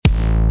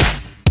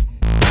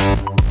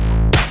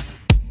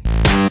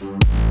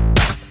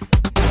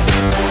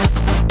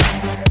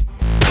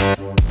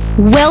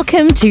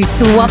Welcome to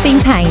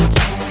Swapping Paint,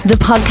 the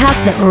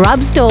podcast that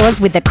rubs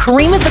doors with the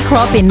cream of the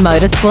crop in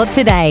motorsport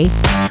today,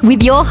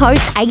 with your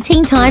host,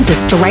 18 times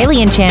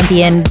Australian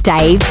champion,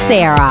 Dave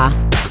Serra.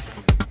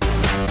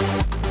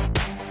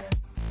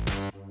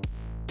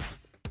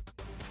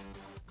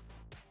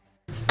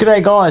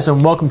 G'day guys,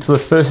 and welcome to the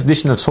first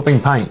edition of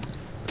Swapping Paint.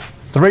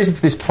 The reason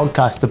for this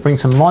podcast is to bring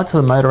some light to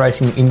the motor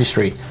racing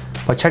industry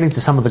by chatting to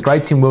some of the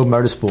greats in world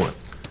motorsport.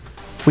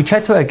 We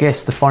chat to our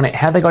guests to find out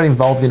how they got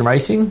involved in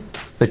racing,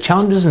 the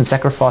challenges and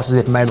sacrifices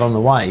they've made along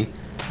the way,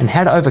 and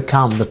how to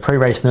overcome the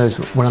pre-race nerves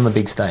when on the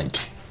big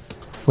stage.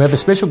 We have a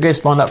special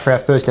guest lined up for our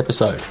first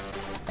episode.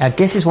 Our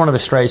guest is one of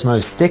Australia's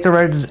most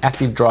decorated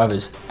active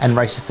drivers and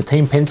races for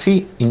Team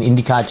Penske in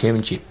IndyCar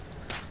Championship.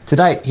 To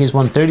date, he has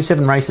won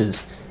 37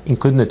 races,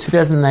 including the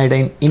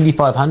 2018 Indy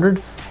 500,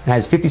 and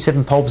has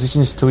 57 pole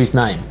positions to his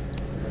name.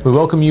 We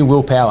welcome you,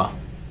 Will Power.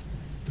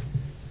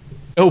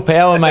 Will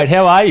Power, mate,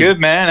 how are you? Good,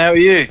 man. How are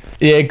you?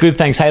 Yeah, good,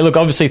 thanks. Hey, look,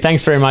 obviously,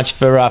 thanks very much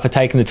for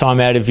taking the time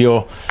out of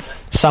your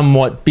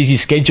somewhat busy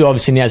schedule.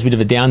 Obviously, now's a bit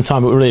of a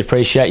downtime, but we really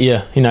appreciate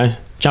you,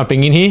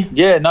 jumping in here.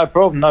 Yeah, no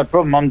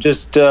problem. I'm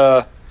just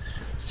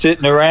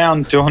sitting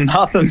around doing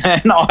nothing,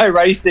 man.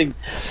 iRacing.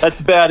 That's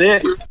about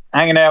it.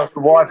 Hanging out with the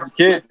wife and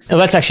kids. Well,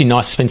 that's actually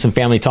nice to spend some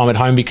family time at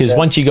home because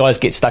once you guys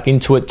get stuck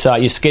into it,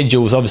 your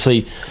schedule is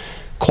obviously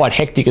quite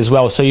hectic as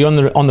well. So you're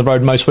on the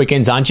road most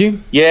weekends, aren't you?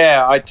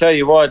 Yeah, I tell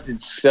you what,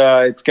 it's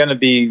going to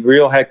be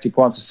real hectic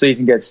once the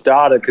season gets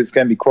started because it's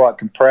going to be quite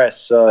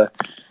compressed. So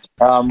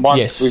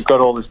once we've got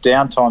all this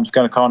downtime, it's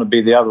going to kind of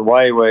be the other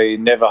way where you're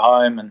never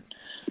home, and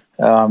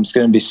it's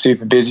going to be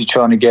super busy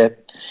trying to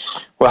get.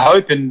 We're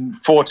hoping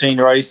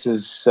 14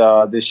 races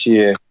this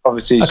year.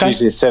 Obviously, it's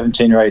usually a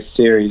 17-race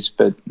series,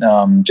 but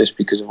just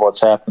because of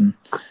what's happened,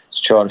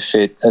 to try to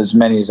fit as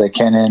many as they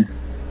can in.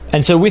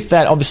 And so with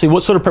that, obviously,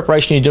 what sort of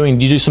preparation are you doing?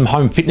 Do you do some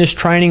home fitness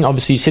training?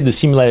 Obviously, you said the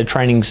simulated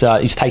training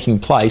is taking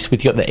place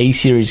with you got the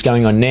E-Series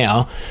going on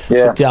now.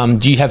 Yeah. But,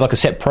 do you have like a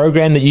set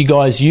program that you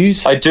guys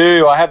use? I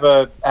do. I have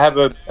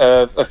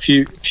a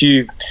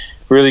few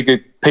really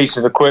good pieces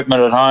of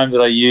equipment at home that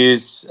I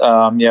use.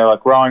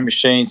 Like rowing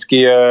machine,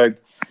 ski erg.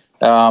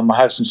 I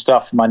have some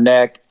stuff for my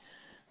neck.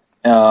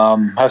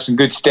 Have some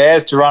good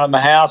stairs to run at my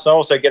house. I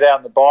also get out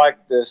on the bike.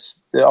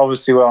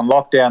 Obviously, we're on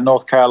lockdown,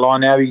 North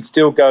Carolina now. You can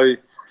still go.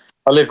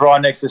 I live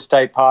right next to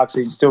state park, so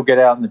you can still get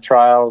out on the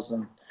trails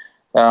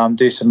and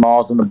do some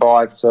miles on the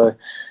bike. So,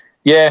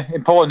 yeah,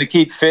 important to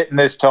keep fit in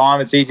this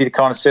time. It's easy to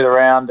kind of sit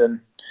around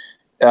and,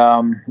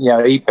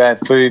 eat bad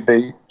food, but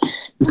you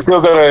still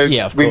got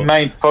to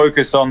remain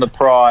focused on the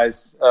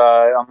prize,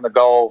 on the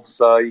goal.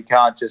 So you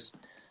can't just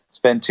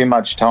spend too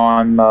much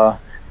time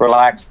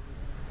relaxed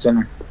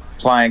and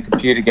playing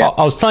computer games.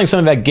 I was telling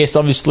some of our guests,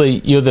 obviously,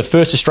 you're the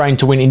first Australian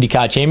to win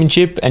IndyCar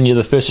Championship, and you're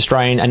the first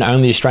Australian and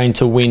only Australian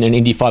to win an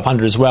Indy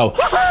 500 as well.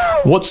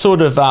 What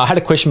sort of, I had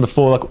a question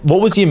before, like, what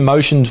was the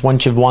emotions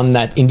once you've won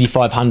that Indy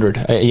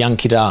 500, a young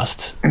kid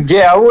asked?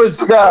 Yeah, it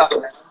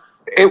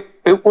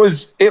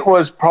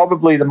was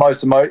probably the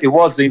most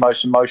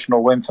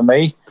emotional win for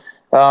me,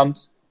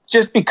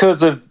 just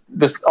because of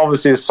this,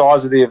 obviously the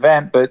size of the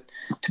event, but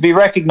to be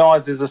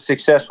recognised as a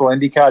successful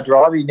IndyCar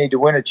driver, you need to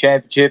win a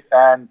championship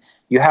and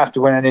you have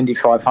to win an Indy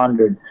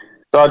 500.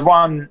 So I'd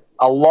won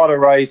a lot of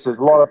races,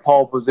 a lot of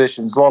pole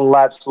positions, a lot of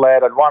laps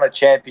led. I'd won a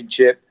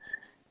championship,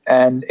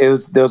 and there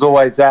was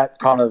always that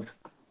kind of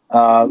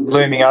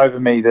looming over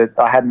me that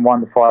I hadn't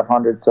won the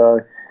 500.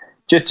 So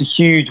just a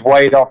huge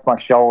weight off my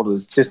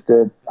shoulders.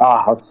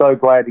 I was so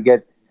glad to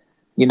get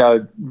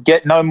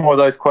no more of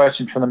those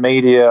questions from the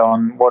media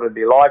on what it'd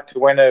be like to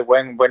win it,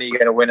 when are you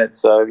going to win it.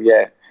 So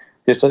yeah,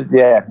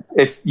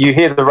 if you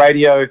hear the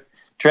radio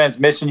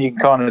transmission, you can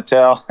kind of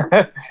tell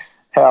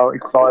how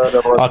excited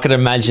I was. I can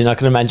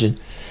imagine.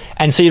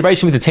 And so you're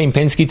racing with the Team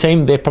Penske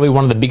team. They're probably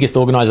one of the biggest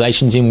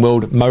organisations in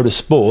world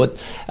motorsport.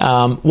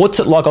 What's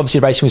it like, obviously,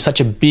 racing with such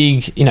a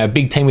big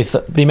team with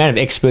the amount of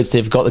experts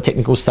they've got, the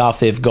technical staff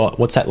they've got?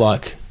 What's that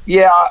like?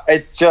 Yeah,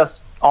 it's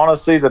just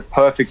honestly the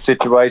perfect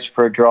situation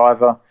for a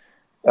driver.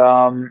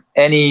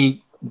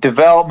 Any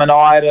development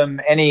item,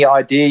 any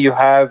idea you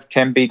have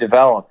can be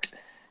developed.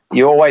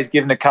 You're always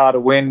given a car to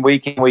win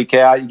week in, week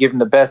out. You're given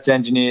the best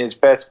engineers,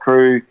 best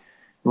crew,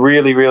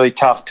 really, really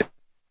tough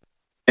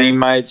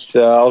teammates.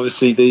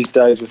 Obviously, these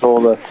days with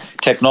all the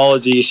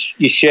technology,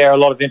 you share a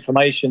lot of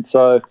information.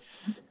 So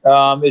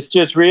it's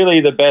just really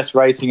the best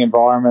racing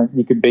environment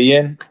you could be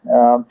in.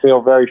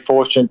 Feel very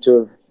fortunate to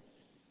have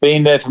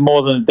been there for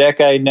more than a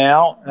decade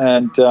now.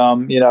 And,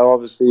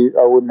 obviously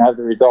I wouldn't have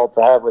the results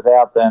I have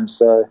without them.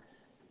 So,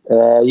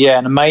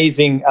 an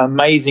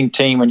amazing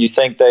team when you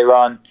think they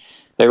run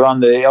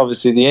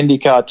obviously the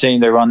IndyCar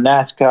team, they run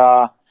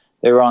NASCAR,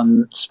 they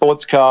run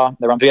sports car,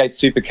 they run V8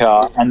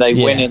 supercar, and they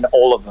win in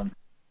all of them.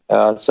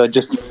 It's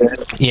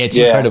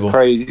incredible.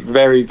 Crazy,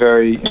 very,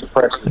 very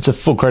impressive. It's a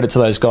full credit to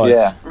those guys.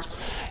 Yeah.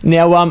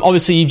 Now,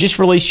 obviously, you've just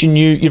released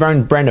your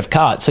own brand of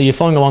kart, so you're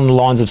following along the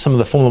lines of some of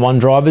the Formula One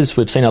drivers.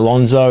 We've seen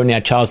Alonso, now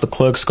Charles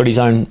Leclerc's got his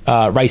own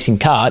racing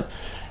kart.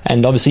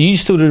 And obviously you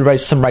still do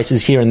some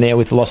races here and there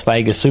with Las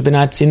Vegas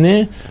Supernats in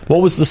there.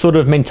 What was the sort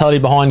of mentality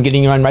behind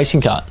getting your own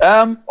racing kart?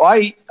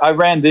 I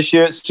ran this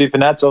year at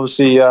Supernats.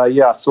 Obviously,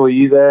 I saw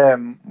you there,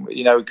 and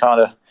we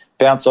kind of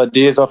bounced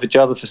ideas off each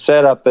other for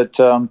setup. But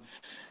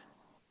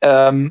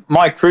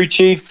my crew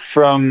chief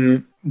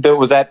that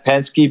was at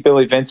Penske,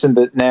 Billy Vincent,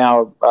 that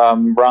now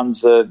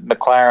runs the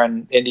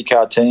McLaren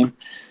IndyCar team.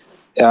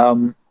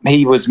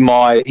 He was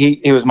my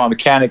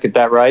mechanic at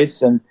that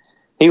race, and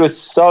he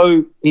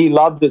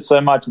loved it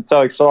so much and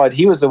so excited.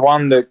 He was the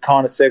one that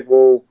kind of said,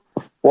 "Well,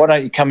 why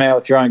don't you come out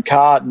with your own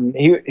kart?" And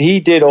he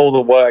did all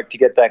the work to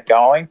get that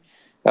going.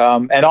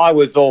 And I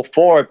was all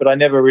for it, but I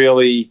never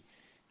really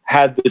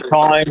had the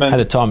time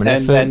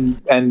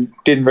and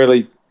didn't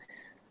really,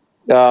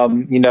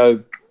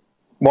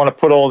 want to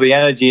put all the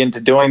energy into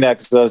doing that,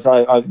 because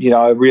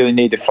I really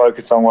need to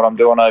focus on what I'm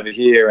doing over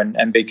here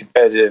and be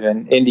competitive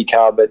in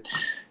IndyCar. But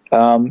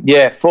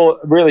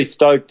really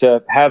stoked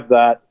to have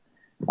that.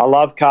 I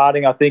love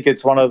karting. I think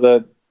it's one of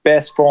the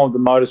best forms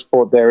of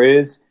motorsport there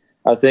is.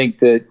 I think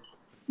that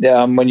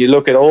when you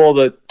look at all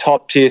the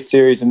top tier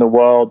series in the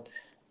world,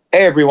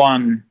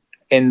 everyone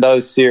in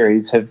those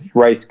series have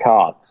raced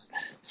karts.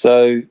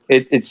 So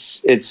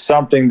it's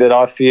something that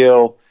I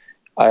feel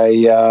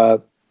I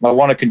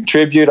want to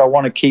contribute. I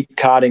want to keep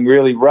karting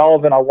really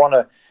relevant. I want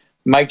to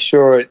make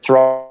sure it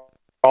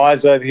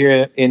thrives over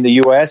here in the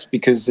US,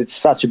 because it's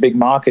such a big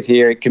market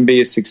here. It can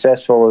be as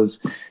successful as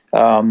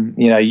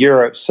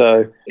Europe.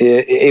 So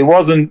it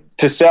wasn't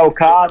to sell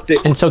karts.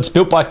 And so it's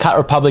built by Kart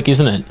Republic,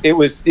 isn't it? It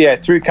was,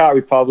 through Kart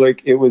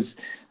Republic. It was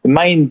the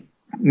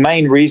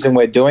main reason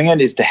we're doing it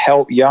is to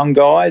help young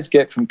guys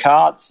get from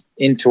karts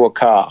into a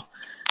car.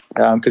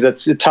 Because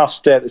it's a tough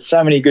step. There's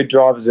so many good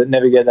drivers that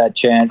never get that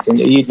chance, and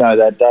you'd know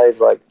that, Dave.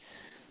 Like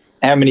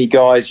how many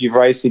guys you've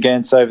raced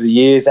against over the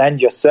years, and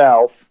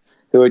yourself,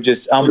 who are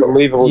just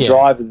unbelievable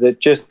drivers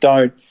that just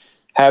don't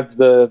have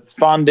the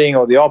funding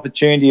or the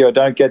opportunity or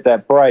don't get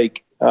that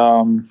break.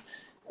 I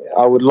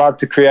would love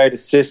to create a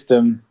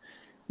system,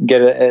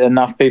 get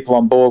enough people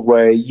on board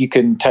where you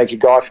can take a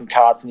guy from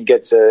karts and he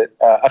gets a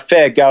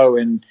fair go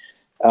in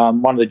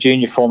one of the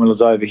junior formulas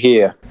over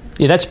here.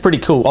 Yeah, that's pretty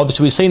cool.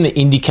 Obviously, we've seen the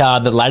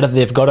IndyCar, the ladder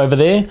they've got over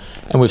there,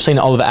 and we've seen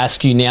Oliver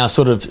Askew now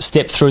sort of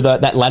step through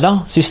that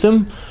ladder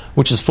system,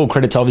 which is full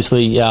credit to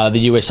obviously the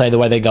USA, the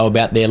way they go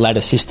about their ladder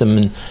system,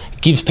 and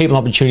gives people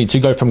an opportunity to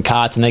go from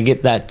karts, and they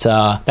get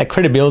that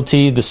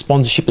credibility, the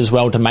sponsorship as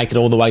well, to make it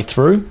all the way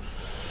through.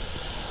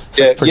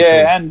 So cool.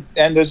 And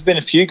there's been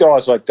a few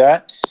guys like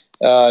that.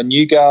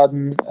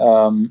 Newgarden,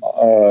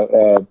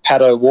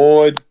 Pat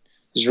O'Ward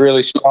is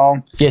really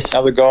strong. Yes.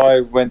 Another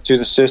guy went through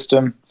the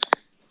system.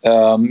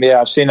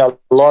 I've seen a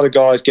lot of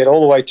guys get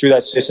all the way through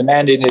that system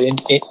and into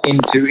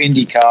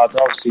IndyCars.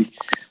 Obviously,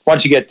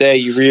 once you get there,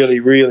 you really,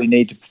 really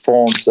need to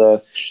perform.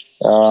 So,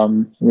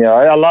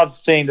 I love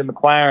seeing that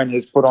McLaren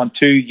has put on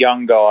 2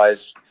 young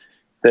guys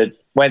that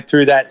went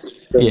through that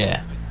system.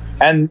 Yeah.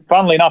 And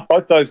funnily enough,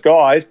 both those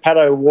guys, Pat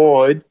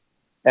O'Ward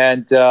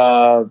and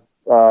Oliver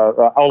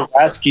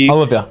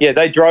Askew,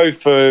 they drove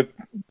for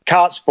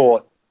Kart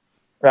Sport.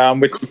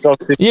 Which is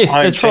obviously the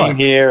home team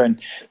here, and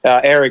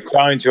Eric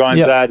Jones, who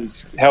owns that,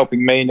 is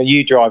helping me. And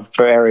you drive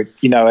for Eric,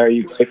 Eric,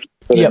 you play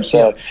for him,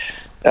 so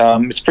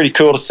it's pretty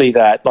cool to see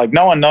that. Like,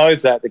 no one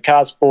knows that the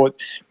Kart Sport,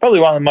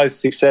 probably one of the most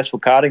successful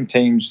karting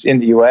teams in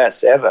the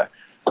US ever.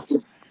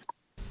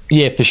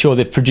 Yeah, for sure.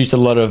 They've produced a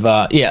lot of,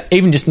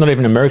 even just not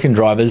even American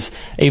drivers.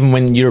 Even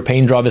when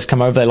European drivers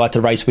come over, they like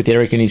to race with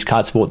Eric and his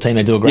Kart Sport team.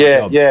 They do a great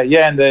job.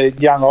 Yeah. And the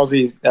young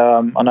Aussie,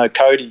 I know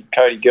Cody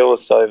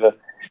Gillis over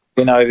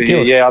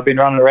here. Yeah, I've been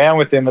running around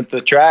with him at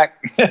the track.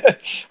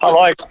 I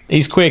like him.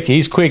 He's quick.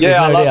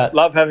 Yeah, I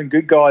love having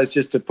good guys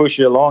just to push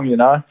you along,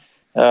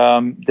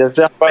 There's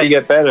that way you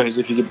get better is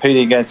if you're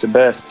competing against the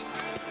best.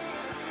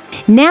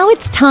 Now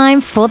it's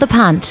time for The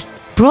Punt,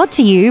 brought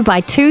to you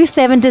by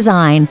 27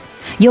 Design,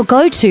 your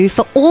go-to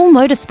for all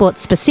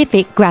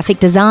motorsport-specific graphic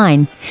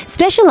design,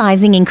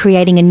 specialising in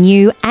creating a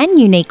new and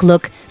unique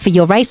look for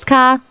your race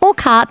car or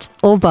kart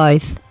or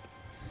both.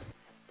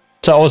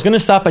 So I was going to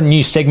start a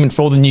new segment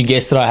for all the new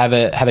guests that I have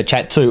a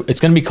chat to.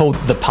 It's going to be called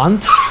The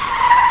Punt.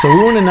 So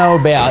we want to know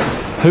about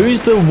who's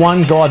the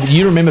one guy that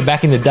you remember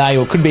back in the day,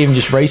 or could be even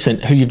just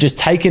recent, who you've just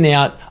taken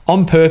out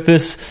on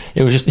purpose.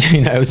 It was just,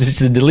 it was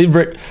just a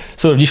deliberate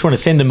sort of, just want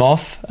to send them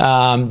off.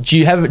 Do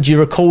you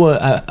recall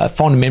a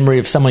fond memory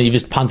of someone you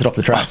just punted off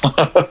the track?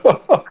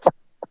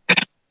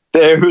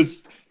 There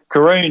was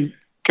Karun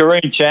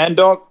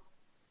Chandok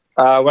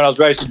when I was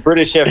racing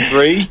British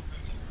F3.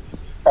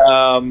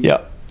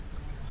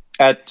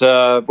 At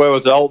where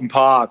was it, Alton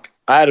Park.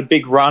 I had a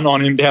big run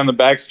on him down the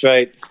back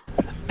straight,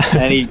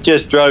 and he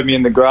just drove me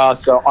in the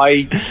grass. So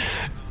I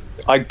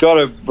got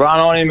a run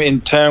on him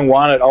in turn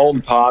 1 at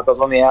Alton Park. I was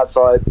on the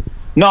outside.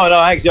 No,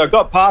 actually, I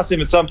got past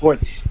him at some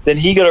point. Then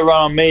he got a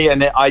run on me,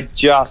 and then I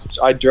drove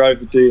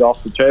the dude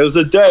off the track. It was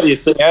the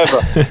dirtiest thing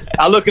ever.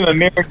 I look in the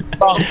mirror,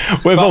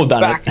 we've all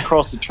done back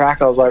across the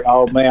track. I was like,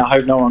 oh man, I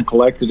hope no one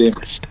collected him.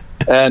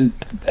 And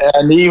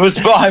he was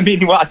fine. I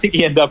mean, I think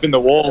he ended up in the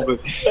wall, but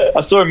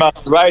I saw him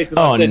after the race, and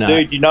I said,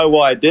 dude, you know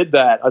why I did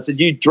that? I said,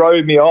 you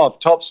drove me off.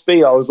 Top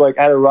speed. I was like,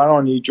 had a run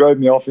on you, drove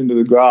me off into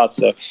the grass.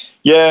 So,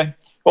 yeah,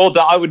 all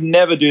done. I would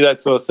never do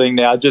that sort of thing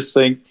now. I just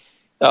think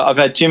I've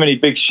had too many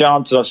big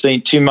shunts, and I've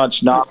seen too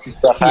much nasty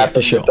stuff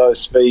happen with those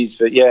speeds.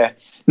 But, yeah,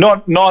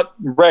 not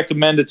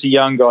recommended to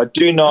young guys.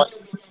 Do not.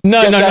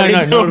 No, not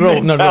at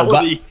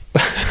all.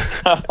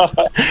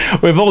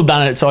 But we've all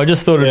done it, so I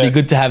just thought it'd be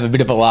good to have a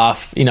bit of a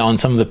laugh, on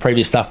some of the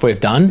previous stuff we've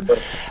done.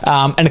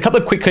 And a couple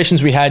of quick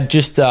questions we had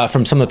just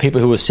from some of the people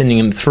who were sending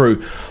them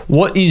through.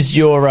 What is who's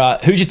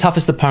your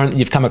toughest opponent that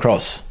you've come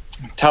across?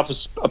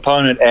 Toughest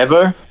opponent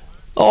ever?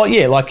 Oh,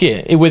 yeah,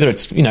 whether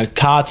it's,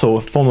 karts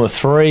or Formula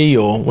 3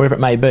 or whatever it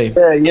may be.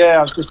 Yeah,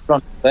 I was just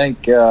trying to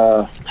think.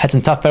 Had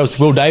some tough battles with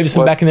Will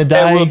Davison back in the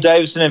day. Yeah, Will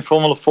Davison in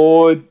Formula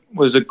 4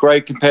 was a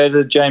great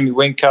competitor. Jamie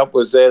Whincup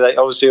was there.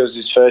 Obviously, it was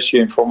his first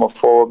year in Formula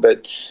 4.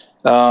 But,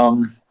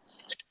 man,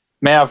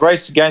 I've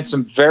raced against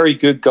some very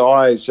good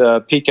guys.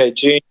 PK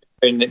Jr.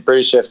 in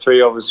British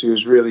F3 obviously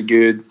was really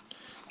good.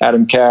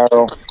 Adam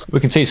Carroll. We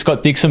can see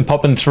Scott Dixon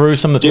popping through.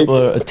 Some of the people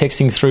are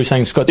texting through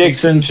saying Scott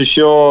Dixon for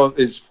sure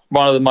is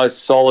one of the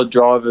most solid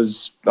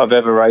drivers I've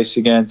ever raced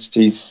against.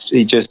 He's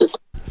just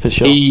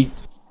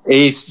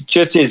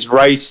his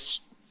race,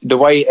 the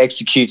way he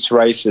executes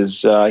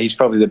races, he's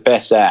probably the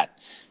best at.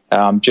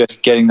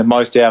 Just getting the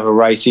most out of a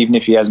race, even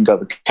if he hasn't got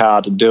the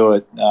car to do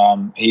it.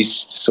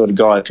 He's the sort of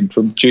guy that can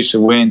produce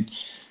a win.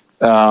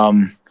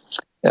 Dario,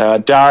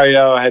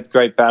 I had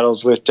great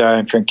battles with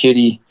Dario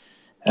Franchitti.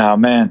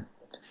 Man.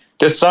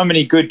 There's so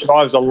many good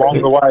drivers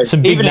along the way.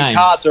 Some big Even names. In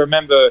karts, I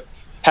remember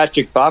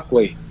Patrick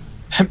Buckley.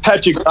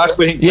 Patrick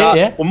Buckley in karts.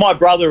 Yeah. Well, my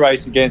brother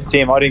raced against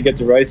him. I didn't get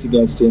to race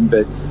against him,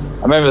 but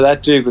I remember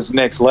that dude was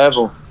next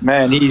level.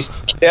 Man, he's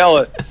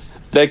killer.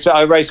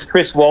 I raced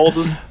Chris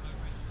Walden.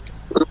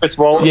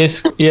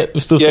 Yes, yeah,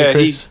 we still see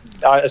Chris.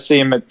 I see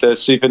him at the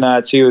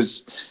Supernats.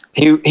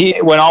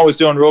 He when I was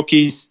doing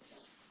rookies,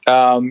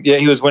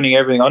 he was winning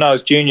everything. I know it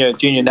was junior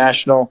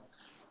national.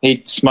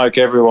 He'd smoke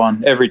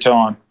everyone every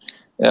time.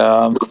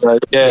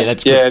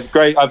 That's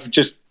great. I've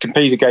just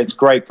competed against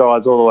great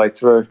guys all the way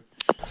through.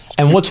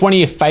 And what's one of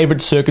your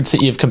favourite circuits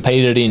that you've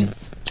competed in?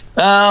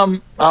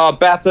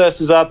 Bathurst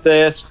is up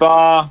there.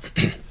 Spa.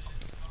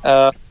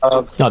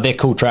 They're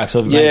cool tracks.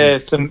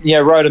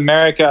 Road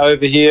America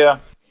over here.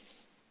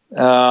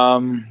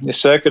 The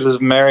Circuit of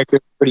America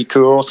is pretty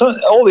cool. So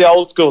all the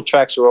old school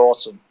tracks are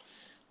awesome.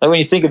 Like when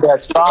you think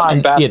about Spa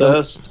and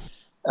Bathurst,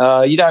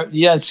 you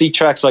don't see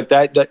tracks like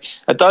that.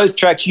 At those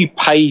tracks, you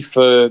pay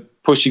for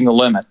pushing the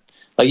limit.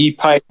 Like you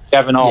pay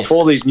having off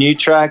all these new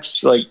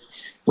tracks, like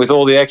with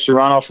all the extra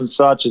runoff and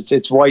such.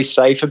 It's way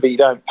safer, but you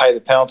don't pay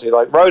the penalty.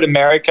 Like Road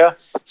America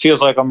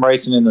feels like I'm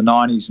racing in the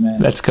 90s, man.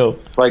 That's cool.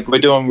 Like we're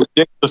doing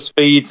ridiculous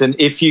speeds, and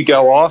if you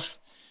go off,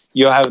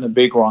 you're having a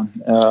big one.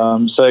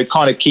 So it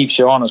kind of keeps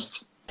you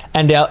honest.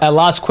 And our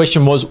last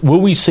question was,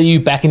 will we see you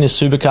back in a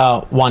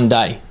supercar one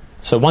day?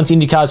 So once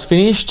IndyCar's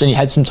finished and you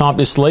had some time up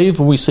your sleeve,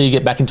 will we see you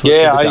get back into a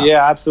supercar?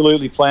 Yeah,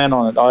 absolutely plan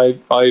on it.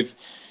 I've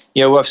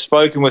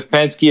spoken with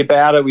Penske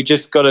about it. We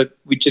just got to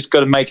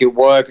make it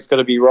work. It's got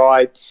to be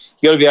right.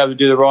 You got to be able to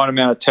do the right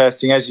amount of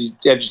testing. As you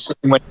see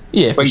when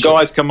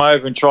guys come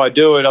over and try to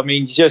do it, I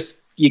mean,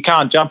 you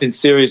can't jump in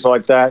series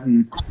like that.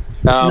 And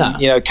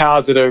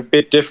cars that are a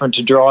bit different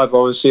to drive,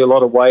 obviously a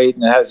lot of weight,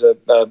 and it has a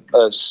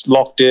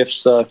lock diff.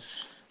 So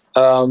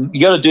you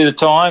got to do the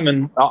time,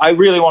 and I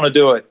really want to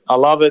do it. I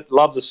love it.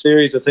 Love the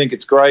series. I think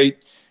it's great.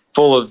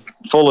 Full of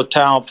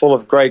talent, full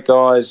of great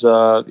guys.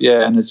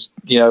 And it's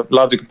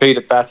love to compete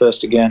at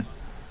Bathurst again.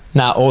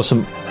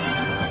 Awesome.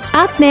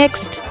 Up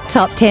next,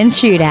 Top 10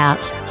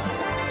 Shootout.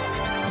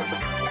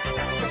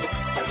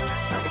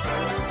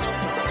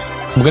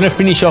 We're going to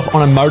finish off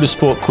on a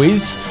motorsport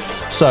quiz.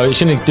 So it's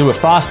going to do a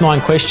fast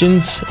 9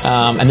 questions,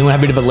 and then we'll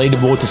have a bit of a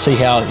leaderboard to see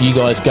how you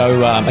guys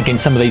go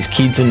against some of these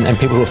kids and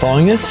people who are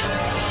following us.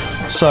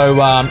 So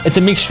it's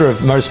a mixture of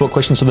motorsport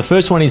questions. So the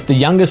first one is the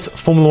youngest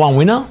Formula 1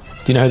 winner.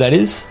 Do you know who that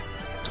is?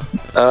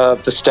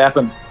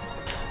 Verstappen.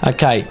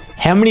 Okay.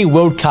 How many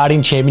World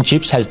Karting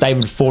Championships has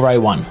David Foray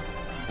won?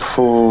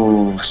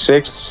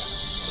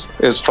 6.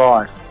 It was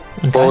 5.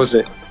 Okay. What was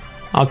it?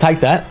 I'll take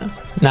that.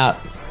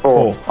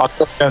 4. I was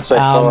going to say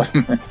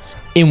 5.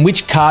 In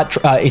which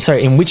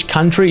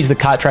country is the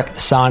kart track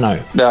Sarno?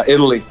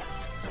 Italy.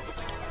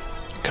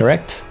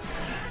 Correct.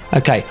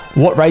 Okay.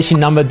 What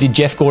racing number did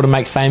Jeff Gordon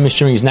make famous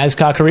during his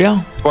NASCAR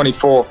career?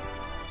 24.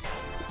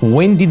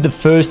 When did the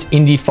first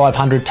Indy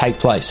 500 take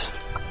place?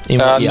 In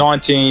what year?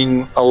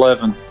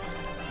 1911.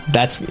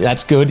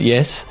 That's good,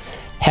 yes.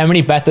 How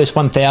many Bathurst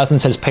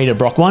 1000s has Peter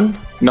Brock won?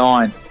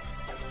 9.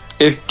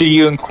 Do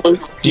you include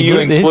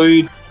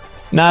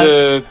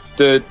the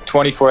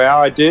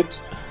 24-hour I did?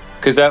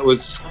 Because that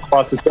was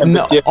quite the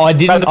No, I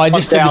didn't. I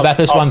just said the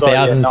Bathurst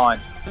 1000s.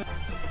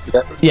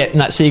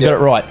 So you got it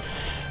right.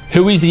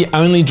 Who is the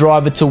only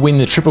driver to win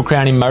the Triple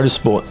Crown in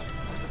motorsport?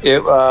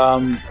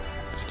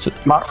 So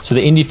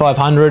the Indy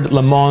 500,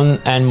 Le Mans,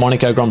 and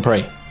Monaco Grand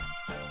Prix.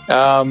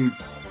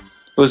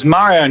 was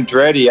Mario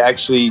Andretti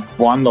actually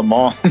won Le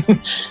Mans.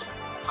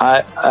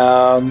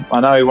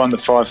 I know he won the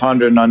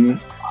 500, and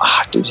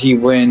did he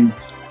win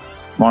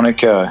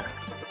Monaco?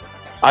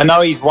 I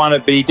know he's won it,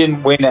 but he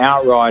didn't win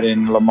outright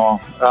in Le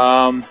Mans.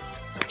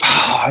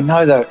 I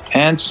know that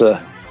answer.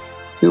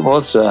 Who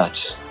was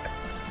that?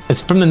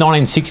 It's from the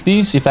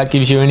 1960s, if that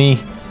gives you any...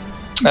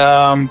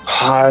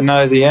 I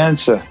know the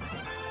answer.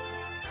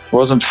 It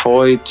wasn't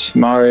Foyt,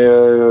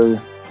 Mario,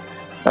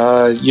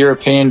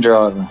 European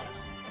driver.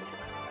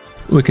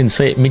 We can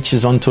see it. Mitch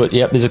is onto it.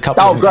 Yep, there's a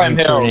couple of Graham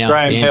Hill.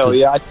 Graham Hill,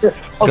 yeah. I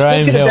was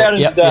thinking about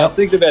it today. I was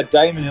thinking about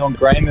Damon Hill and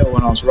Graham Hill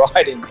when I was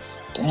writing.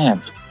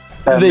 Damn.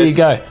 There you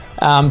go.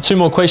 2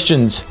 more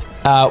questions.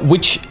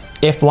 Which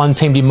F1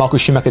 team did Michael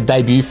Schumacher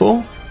debut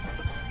for?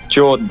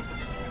 Jordan.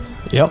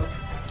 Yep.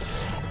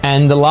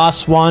 And the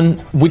last one,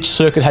 which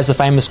circuit has the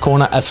famous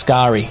corner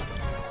Ascari?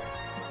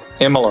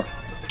 Imola.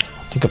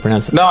 I think I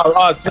pronounced it. No,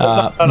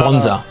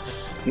 Monza.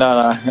 No,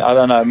 I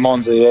don't know.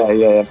 Monza,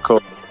 yeah, of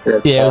course.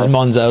 Yeah, it was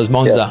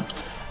Monza.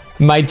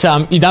 Yeah. Mate,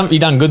 you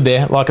done good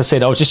there. Like I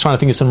said, I was just trying to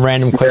think of some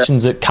random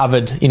questions that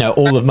covered,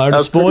 all of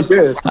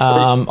motorsport.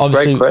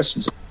 Obviously, great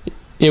questions.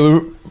 Yeah,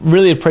 we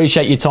really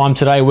appreciate your time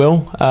today,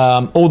 Will.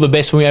 All the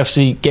best when we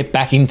actually get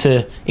back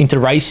into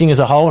racing as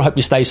a whole. I hope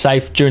you stay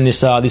safe during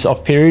this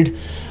off period.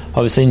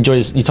 Obviously, enjoy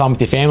your time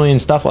with your family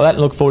and stuff like that,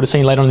 and look forward to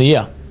seeing you later on in the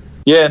year.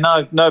 Yeah,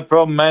 no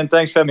problem, man.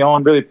 Thanks for having me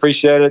on. Really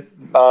appreciate it.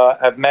 I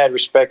have mad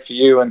respect for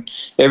you and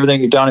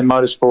everything you've done in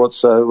motorsport.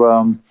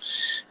 So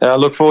I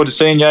look forward to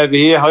seeing you over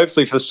here,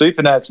 hopefully for the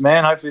Supernats,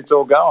 man. Hopefully it's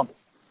all going.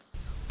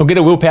 We'll get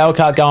a Will Power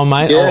kart going,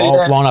 mate.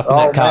 I'll line up in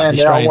that kart.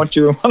 Man, I want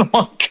you in one of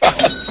my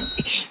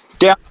karts.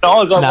 Down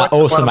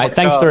awesome, mate.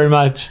 Thanks very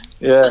much.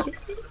 Yeah.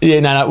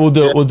 Yeah, no, we'll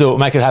do it. We'll do it.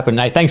 Make it happen.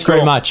 Hey, thanks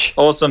very much.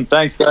 Awesome.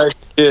 Thanks, Dave.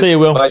 Cheers. See you,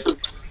 Will. Bye.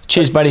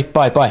 Cheers, buddy.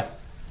 Bye.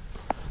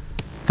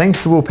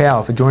 Thanks to Will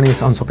Power for joining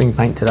us on Swapping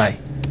Paint today.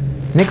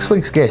 Next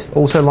week's guest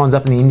also lines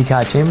up in the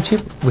IndyCar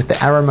Championship with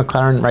the Arrow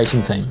McLaren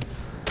racing team.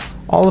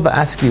 Oliver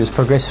Askew has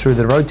progressed through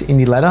the Road to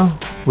Indy ladder,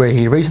 where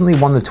he recently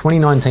won the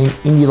 2019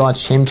 Indy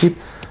Lights Championship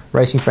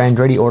racing for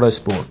Andretti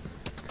Autosport.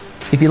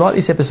 If you like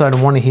this episode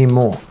and want to hear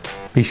more,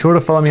 be sure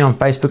to follow me on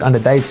Facebook under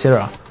Dave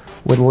Serra,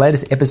 where the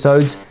latest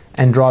episodes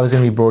and drivers are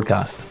going to be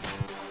broadcast.